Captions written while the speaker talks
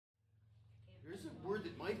word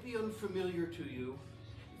that might be unfamiliar to you.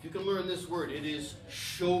 If you can learn this word, it is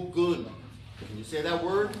shogun. Can you say that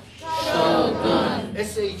word? Shogun.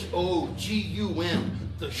 S-H-O-G-U-N.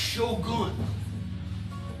 The shogun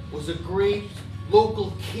was a great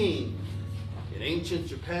local king in ancient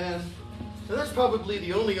Japan. And that's probably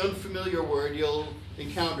the only unfamiliar word you'll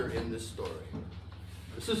encounter in this story.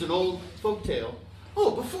 This is an old folk tale.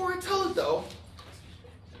 Oh, before I tell it though,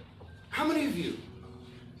 how many of you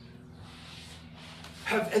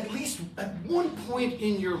have at least at one point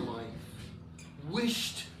in your life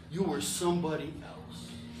wished you were somebody else?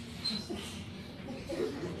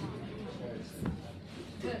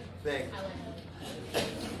 Thanks.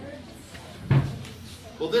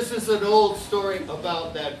 Well, this is an old story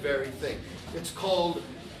about that very thing. It's called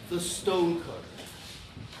the Stonecutter.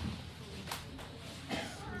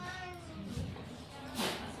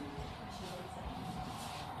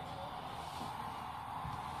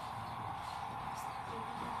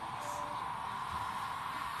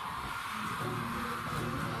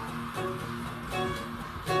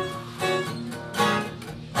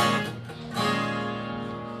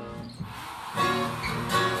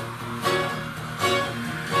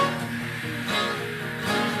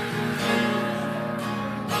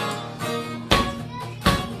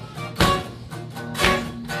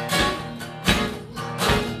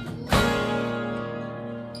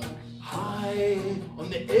 On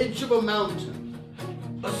the edge of a mountain,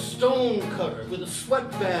 a stonecutter with a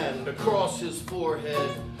sweatband across his forehead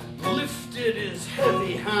lifted his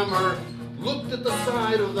heavy hammer, looked at the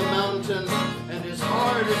side of the mountain, and as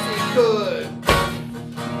hard as he could,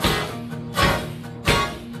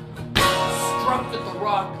 struck at the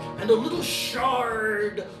rock, and a little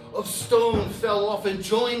shard of stone fell off and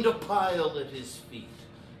joined a pile at his feet.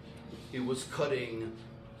 He was cutting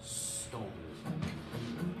stone.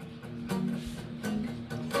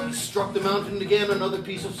 He struck the mountain again, another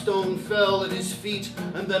piece of stone fell at his feet,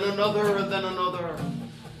 and then another,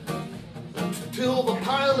 until the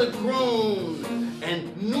pile had grown,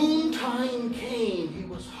 and noontime came. He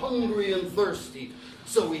was hungry and thirsty,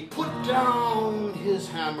 so he put down his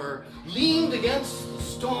hammer, leaned against the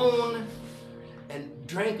stone, and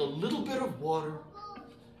drank a little bit of water,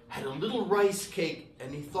 had a little rice cake,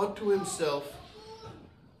 and he thought to himself,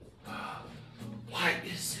 why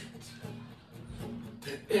is it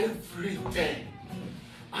that every day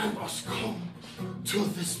I must come to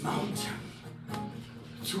this mountain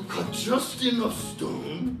to cut just enough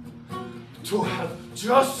stone, to have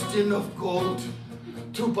just enough gold,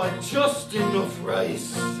 to buy just enough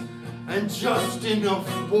rice and just enough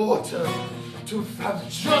water, to have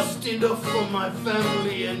just enough for my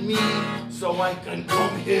family and me, so I can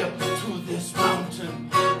come here to this mountain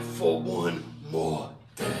for one more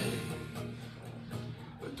day.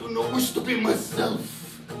 I do not wish to be myself.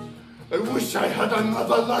 I wish I had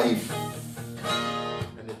another life.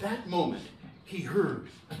 And at that moment, he heard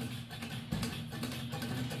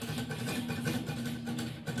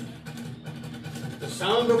the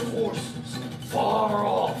sound of horses far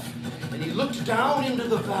off. And he looked down into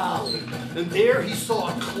the valley, and there he saw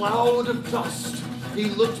a cloud of dust. He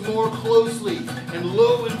looked more closely, and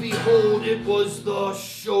lo and behold, it was the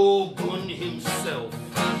shogun himself,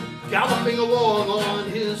 galloping along on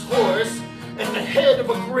his horse at the head of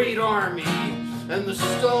a great army. And the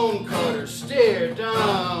stonecutter stared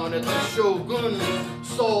down at the shogun,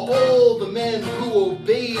 saw all the men who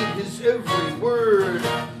obeyed his every word,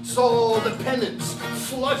 saw the pennants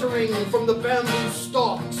fluttering from the bamboo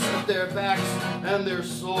stalks at their backs, and their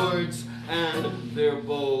swords and their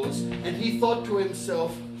bows. And he thought to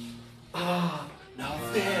himself, now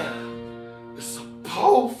there is a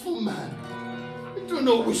powerful man. I do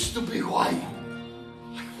not wish to be white.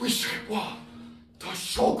 I wish I were the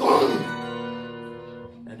shogun.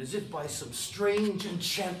 And as if by some strange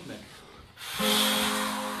enchantment,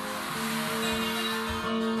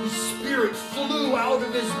 his spirit flew out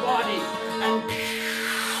of his body and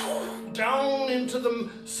down into the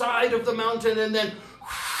side of the mountain, and then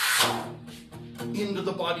into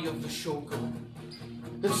the body of the shogun.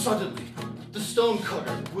 And suddenly, the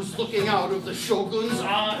stonecutter was looking out of the shogun's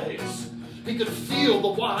eyes. He could feel the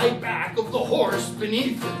wide back of the horse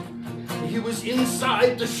beneath him. He was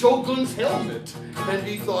inside the shogun's helmet, and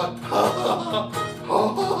he thought,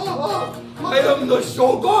 I am the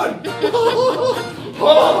shogun!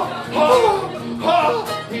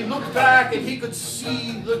 He looked back, and he could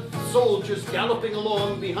see the soldiers galloping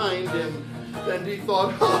along behind him, and he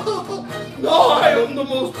thought, no, I am the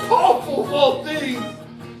most powerful of all things!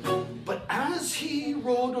 But as he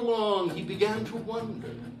rode along, he began to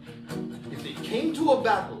wonder, if it came to a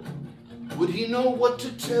battle, would he know what to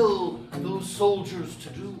tell those soldiers to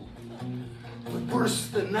do? But worse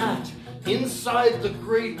than that, inside the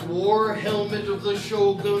great war helmet of the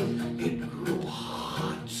Shogun, it grew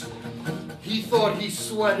hot. He thought he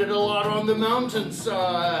sweated a lot on the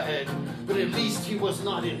mountainside, but at least he was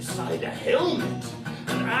not inside a helmet.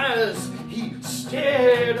 And as he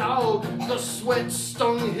stared out, the sweat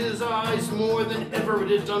stung his eyes more than ever it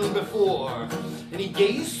had done before. And he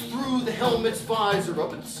gazed through the helmet's visor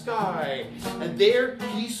up at the sky, and there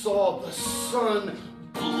he saw the sun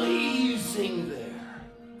blazing there.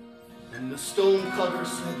 And the stonecutter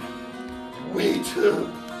said, "Wait,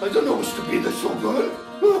 I don't know what's to be the Shogun.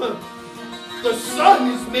 The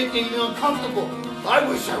sun is making me uncomfortable. I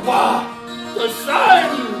wish I were the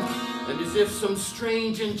sun." And as if some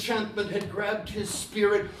strange enchantment had grabbed his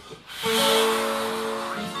spirit, he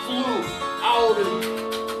flew out and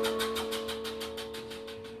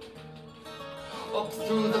up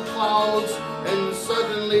through the clouds, and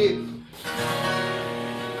suddenly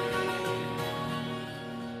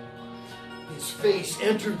his face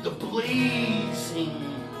entered the blazing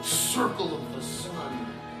circle of the sun,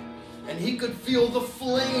 and he could feel the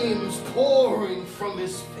flames pouring from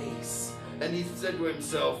his face. And he said to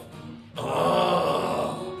himself,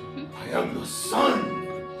 "Ah, I am the sun.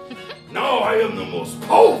 Now I am the most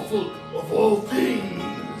powerful of all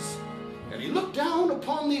things." And he looked down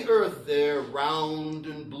upon the earth there, round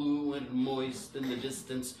and blue and moist in the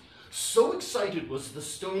distance. So excited was the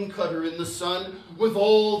stonecutter in the sun with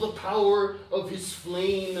all the power of his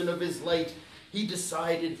flame and of his light, he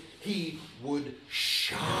decided he would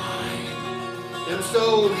shine. And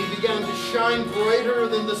so he began to shine brighter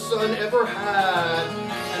than the sun ever had.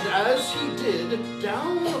 And as he did,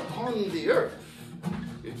 down upon the earth,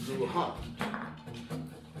 it grew hot.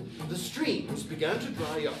 The streams began to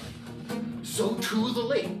dry up. So too the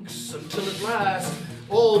lakes, until at last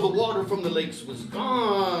all the water from the lakes was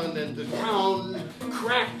gone, and the ground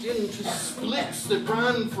cracked into splits that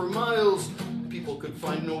ran for miles. People could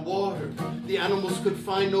find no water. The animals could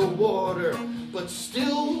find no water. But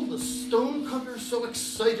still, the stonecutter, so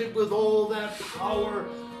excited with all that power,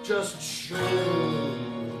 just shone.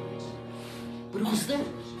 But it was then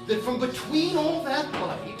that from between all that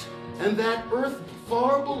light and that earth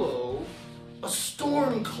far below, a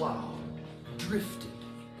storm cloud drifted.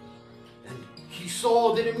 And he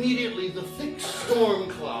saw that immediately the thick storm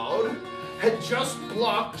cloud had just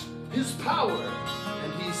blocked his power.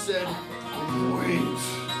 And he said, "Wait,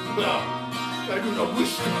 I do not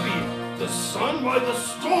wish to be the sun. Why, the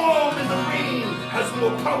storm and the rain has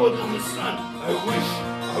more power than the sun. I wish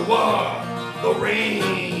I were the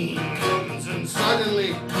rains." And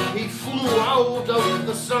suddenly he flew out of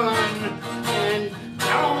the sun and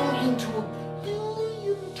down into a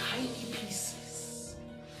billion tiny pieces,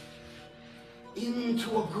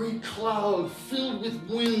 into a great cloud filled with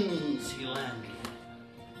winds he landed.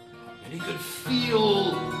 And he could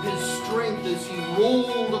feel his strength as he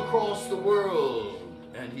rolled across the world.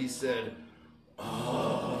 And he said,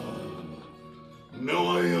 "Ah, now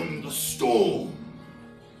I am the storm.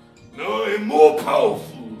 Now I am more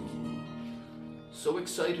powerful." So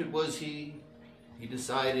excited was he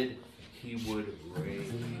decided he would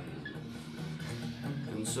rain.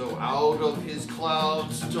 And so out of his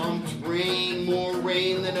clouds dumped rain, more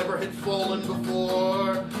rain than ever had fallen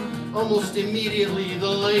before. Almost immediately the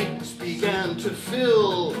lakes began to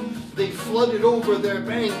fill. They flooded over their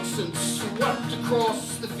banks and swept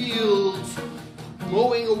across the fields,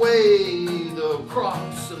 mowing away the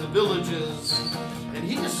crops and the villages. And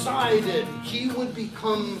he decided he would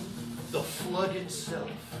become the flood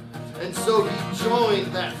itself. And so he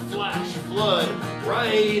joined that flash flood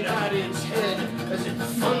right at its head as it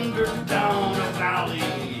thundered down a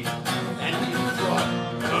valley. And he thought,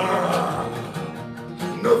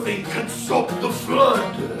 "Nothing can stop the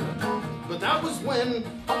flood." But that was when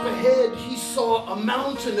up ahead he saw a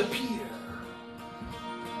mountain appear.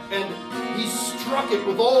 And he struck it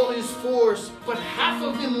with all his force, but half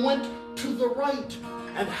of him went to the right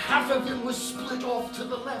and half of him was split off to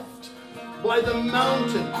the left. Why, the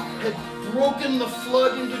mountain had broken the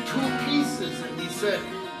flood into two pieces. And he said,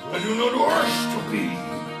 "I do not wish to be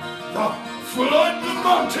the flood. The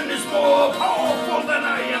mountain is more powerful than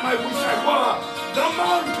I am. I wish I were the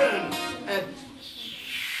mountain." And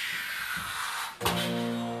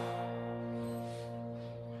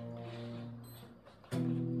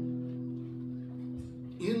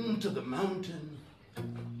into the mountain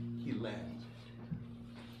he landed.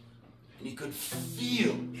 And he could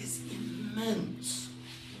feel his immense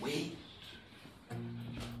weight.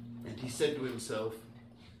 And he said to himself,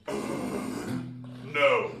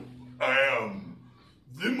 "Now I am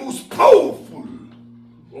the most powerful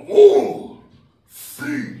of all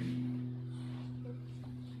things."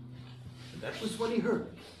 That was when he heard.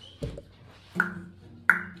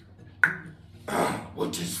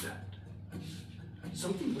 What is that?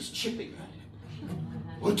 Something was chipping at him.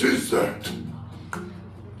 What is that?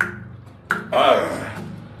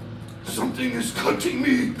 Something is cutting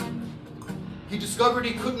me. He discovered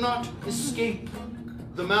he could not escape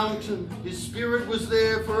the mountain. His spirit was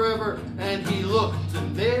there forever, and he looked,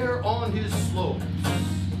 and there on his slopes,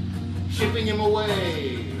 chipping him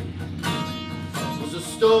away, was a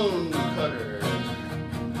stone cutter,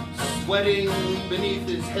 sweating beneath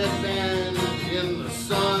his headband in the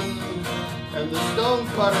sun. And the stone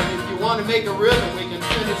cutter, if you want to make a rhythm, we can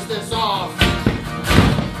finish this off.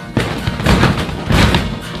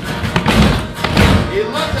 He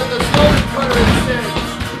looked at the stone